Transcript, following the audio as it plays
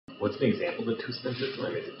What's an example of a two-spin system? I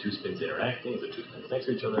mean, is it two spins interacting? Is it two spins next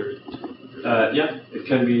to each other? Yeah, it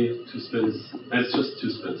can be two spins. It's just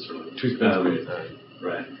two spins, really. Two spins,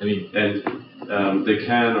 right. I mean, and they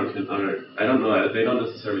can or can, or I don't know. They don't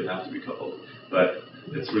necessarily have to be coupled, but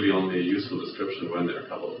it's really only a useful description when they're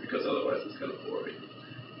coupled, because otherwise it's kind of boring.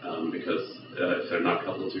 Because if they're not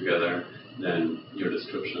coupled together, then your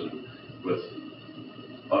description with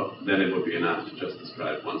then it would be enough to just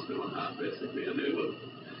describe one spin, one half, basically, and it would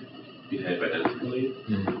behave identically.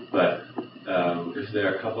 But if they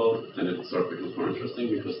are coupled, then it sort of becomes more interesting,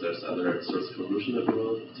 because there's other sorts of evolution that we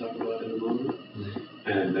will talk about in a moment,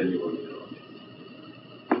 and then you will need all of these.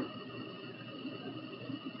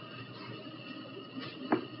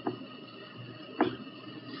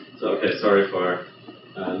 So, okay, sorry for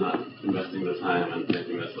not investing the time and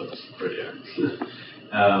making this look prettier.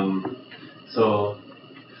 So,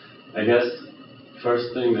 I guess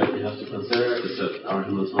first thing that we have to consider is that our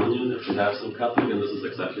Hamiltonian, if we have some coupling, and this is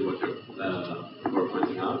exactly what we're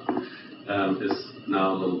pointing out, is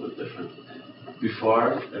now a little bit different.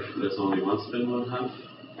 Before, if there's only one spin, one half,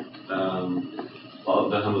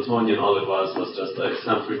 the Hamiltonian, all it was just like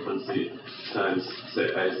some frequency times, say,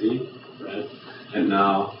 IZ, right? And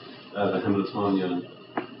now the Hamiltonian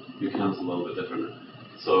becomes a little bit different.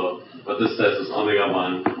 So what this says is omega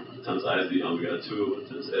 1 times IZ, omega 2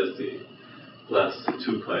 times SD, plus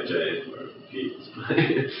 2 pi j, or p is pi.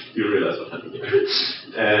 You realize what happened here.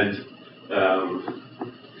 And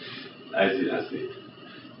IZ, SD.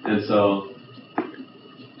 And so,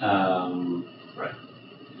 right.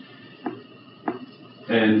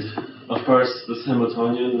 And of course, this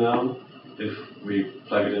Hamiltonian now, if we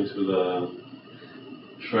plug it into the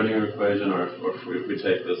Schrödinger equation, or if we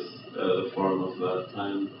take this the form of the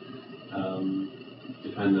time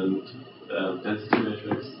dependent density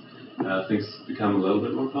matrix, things become a little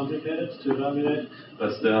bit more complicated to evaluate,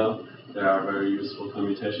 but still there are very useful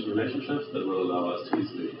commutation relationships that will allow us to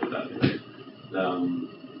easily evaluate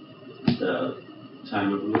the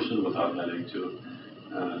time evolution without having to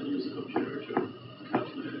use a computer to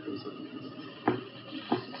calculate it in some cases.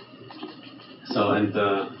 So, and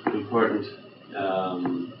the important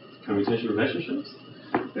commutation relationships,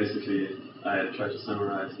 basically, I try to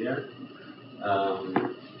summarize here.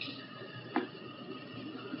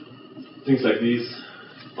 Things like these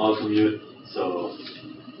all commute, so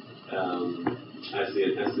IC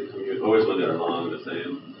and SC commute always when they're along the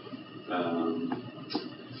same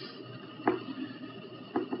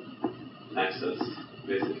axis,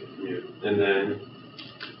 basically commute. And then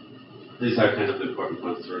these are kind of the important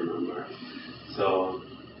ones to remember. So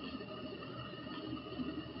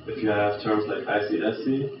if you have terms like IC-SC,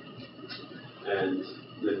 and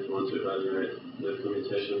then you want to evaluate the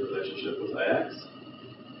commutation relationship with IX,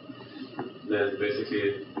 then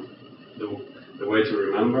basically the way to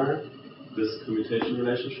remember this commutation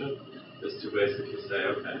relationship is to basically say,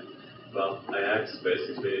 okay, well, IX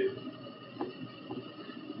basically,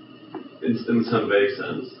 in some vague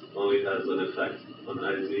sense, only has an effect on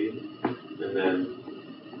IZ, and then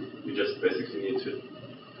you just basically need to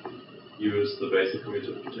use the basic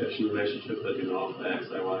commutation relationship that you know of IX,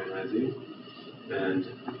 IY, and IZ, and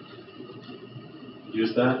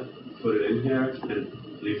use that, put it in here, and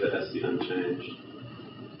leave the SC unchanged.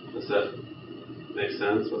 Does that make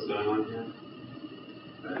sense, what's going on here?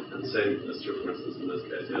 Right. And same is true, for instance, in this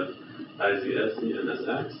case. You have IZ, SC, and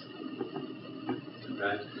SX.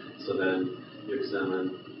 Okay? So then you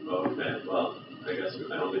examine, oh, okay, well, I guess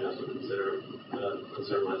I only have to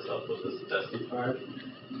concern myself with this SC part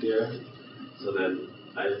here. So then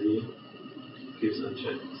IZ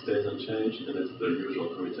stays unchanged, and it's the usual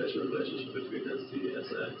commutation relationship between SC,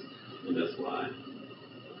 SX, and SY.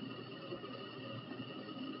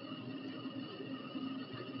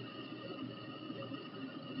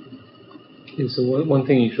 Okay, so one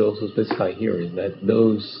thing you should also specify here is that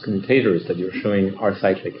those commutators that you're showing are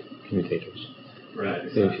cyclic commutators.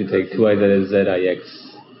 Right. So if you take 2IZ as Z, IX,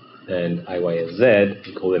 and IY as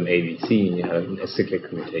Z, you call them ABC, and you have a cyclic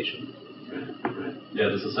commutation. Right. Yeah,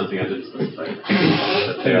 this is something I didn't specify.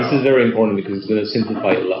 And this is very important because it's going to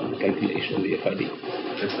simplify a lot the calculation of the FID.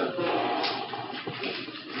 Exactly.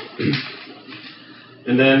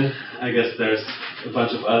 And then I guess there's a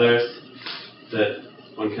bunch of others that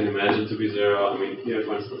one can imagine to be zero. I mean, here,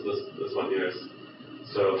 for instance, this one here is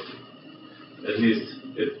sort of, at least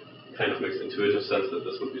it kind of makes intuitive sense that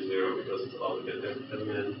this would be zero because it's all heading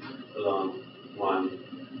in along one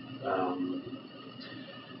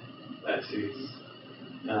axis.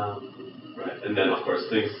 Right, and then of course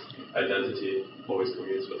things, identity always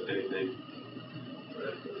commutes with anything.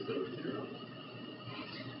 Right, it's going to be zero.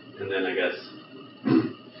 And then I guess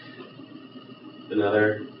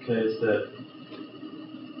another case that,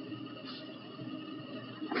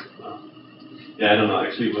 well, yeah, I don't know.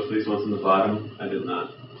 Actually, with these ones on the bottom, I did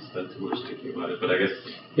not spend too much thinking about it, but I guess.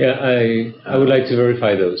 Yeah, I would like to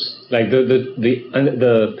verify those. Like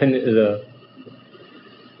the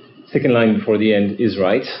second line before the end is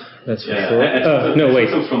right. That's for sure. No, wait.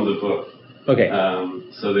 It from the book. Okay.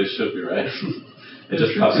 So they should be right.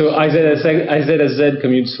 So IZSZ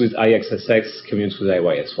commutes with IXSX, commutes with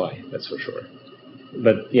IYSY. That's for sure.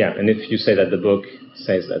 But yeah, and if you say that the book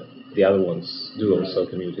says that the other ones do also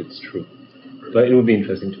commute, it's true. But it would be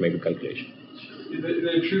interesting to make the calculation.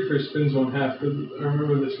 They're true for spins 1/2. Because I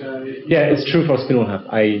remember this guy. Yeah, it's true for spin 1/2.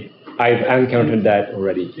 I've encountered that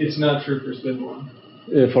already. It's not true for spin 1.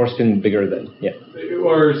 For spin bigger than, yeah.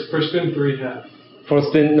 Or for spin 3/2. For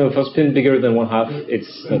spin bigger than 1/2,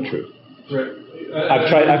 it's not true. Right. I've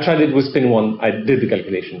tried it with spin 1. I did the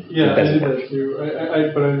calculation. Yeah, I did that too.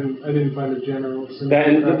 But I didn't find a general.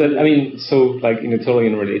 But I mean, so like in a totally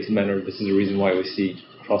unrelated manner, this is the reason why we see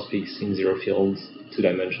cross peaks in zero fields,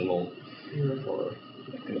 2-dimensional, or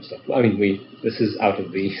that kind of stuff. I mean, this is out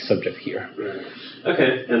of the subject here. Right.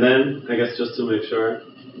 Okay, and then I guess just to make sure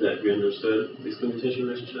that we understood these commutation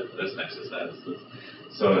relationship, there's exercises.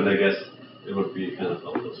 So, and I guess it would be kind of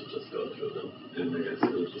helpful to just go through them, and I guess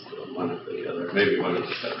we'll just go one after the other. Maybe one of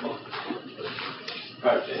the several.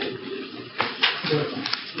 Okay.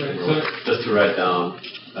 Just to write down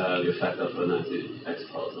the effect of the 90x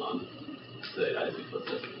pulse on, say, IZ plus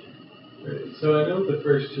SE. Right. So I know what the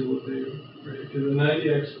first two will do, right? Because the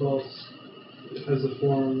 90x pulse has the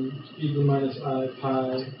form e to the minus I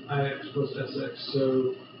pi ix plus sx.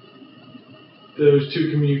 So those two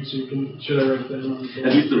commutes, should I write them on?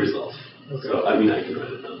 At least the result. Okay. So I mean, I can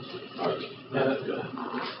write it down. All right.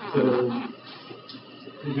 So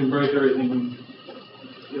you can break everything.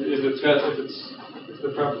 If the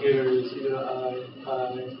propagator is e to the I pi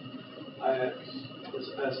ix plus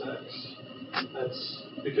sx. That's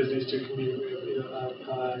because these two commute. We have e to the I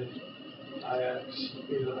pi ix,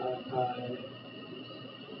 e to the I pi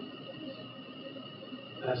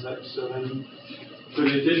sx. So then, for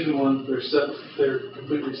the addition one, they're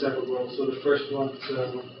completely separable. So the first one,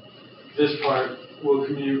 so this part will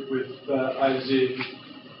commute with IZ,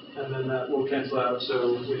 and then that will cancel out.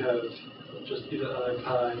 So we have just e to the I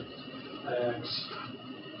pi ix,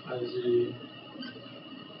 IZ.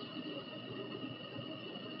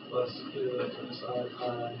 Plus e to the minus I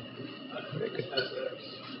pi sx,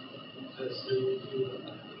 sc, e to the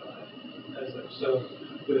pi sx. So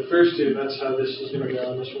for the first two, that's how this is going to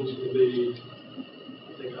go, and this one's going to be,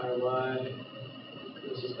 I think, Iy,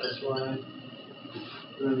 this is sy,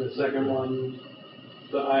 and then the second one,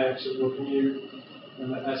 the Ix's will commute,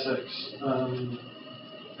 and the Sx,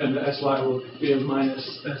 and the Sy will be a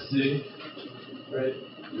minus Sz, right?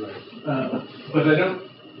 But I don't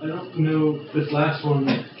know this last one.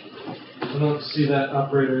 I don't see that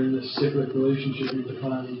operator in this cyclic relationship you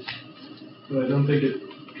defined, but I don't think it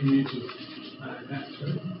commutes with Ix,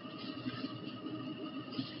 right?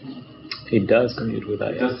 It does commute with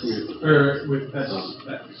IX. Or with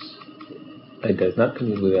Sx. It does not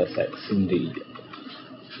commute with Sx, indeed.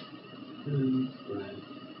 Right.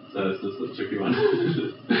 So this is a tricky one.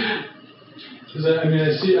 Because I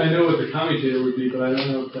know what the commutator would be, but I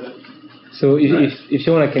don't know if that. So if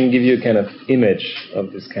you want, I can give you a kind of image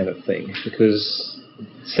of this kind of thing, because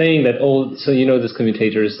saying that so you know these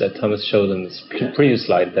commutators that Thomas showed on this previous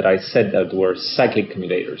slide that I said that were cyclic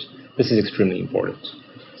commutators. This is extremely important.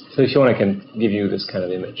 So if you want, I can give you this kind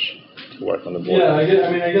of image to work on the board. Yeah, I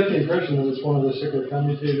get the impression that it's one of the cyclic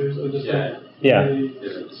commutators. I just don't really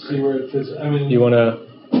see where it fits. You want to?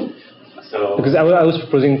 So because I was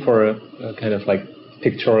proposing for a kind of like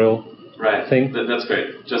pictorial thing. That's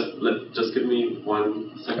great. Just give me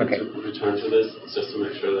 1 second to return to this, just to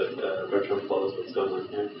make sure that Bertram follows what's going on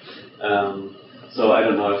here. So I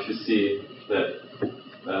don't know if you see that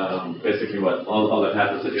basically what all that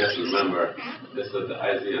happens that you have to remember is that the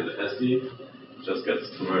IZ and the SD just gets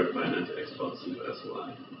converted by an anti-X pulse into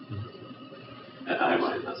SY. And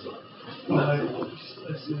IY and SY.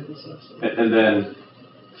 And then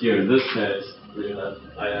here in this case, we have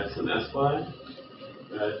IX and SY,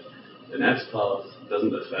 right? An X pulse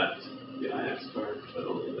doesn't affect the IX part, but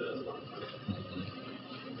only the SY part.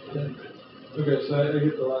 Okay, so I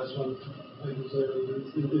get the last one. I can say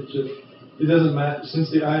it doesn't matter. Since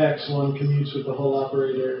the IX one commutes with the whole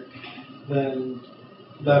operator, then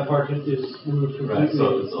that part is removed completely. Right,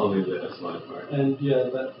 so it's only the SY part. And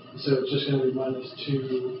so it's just going to be minus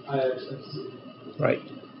 2 IX SZ. Right,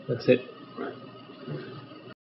 that's it. Right.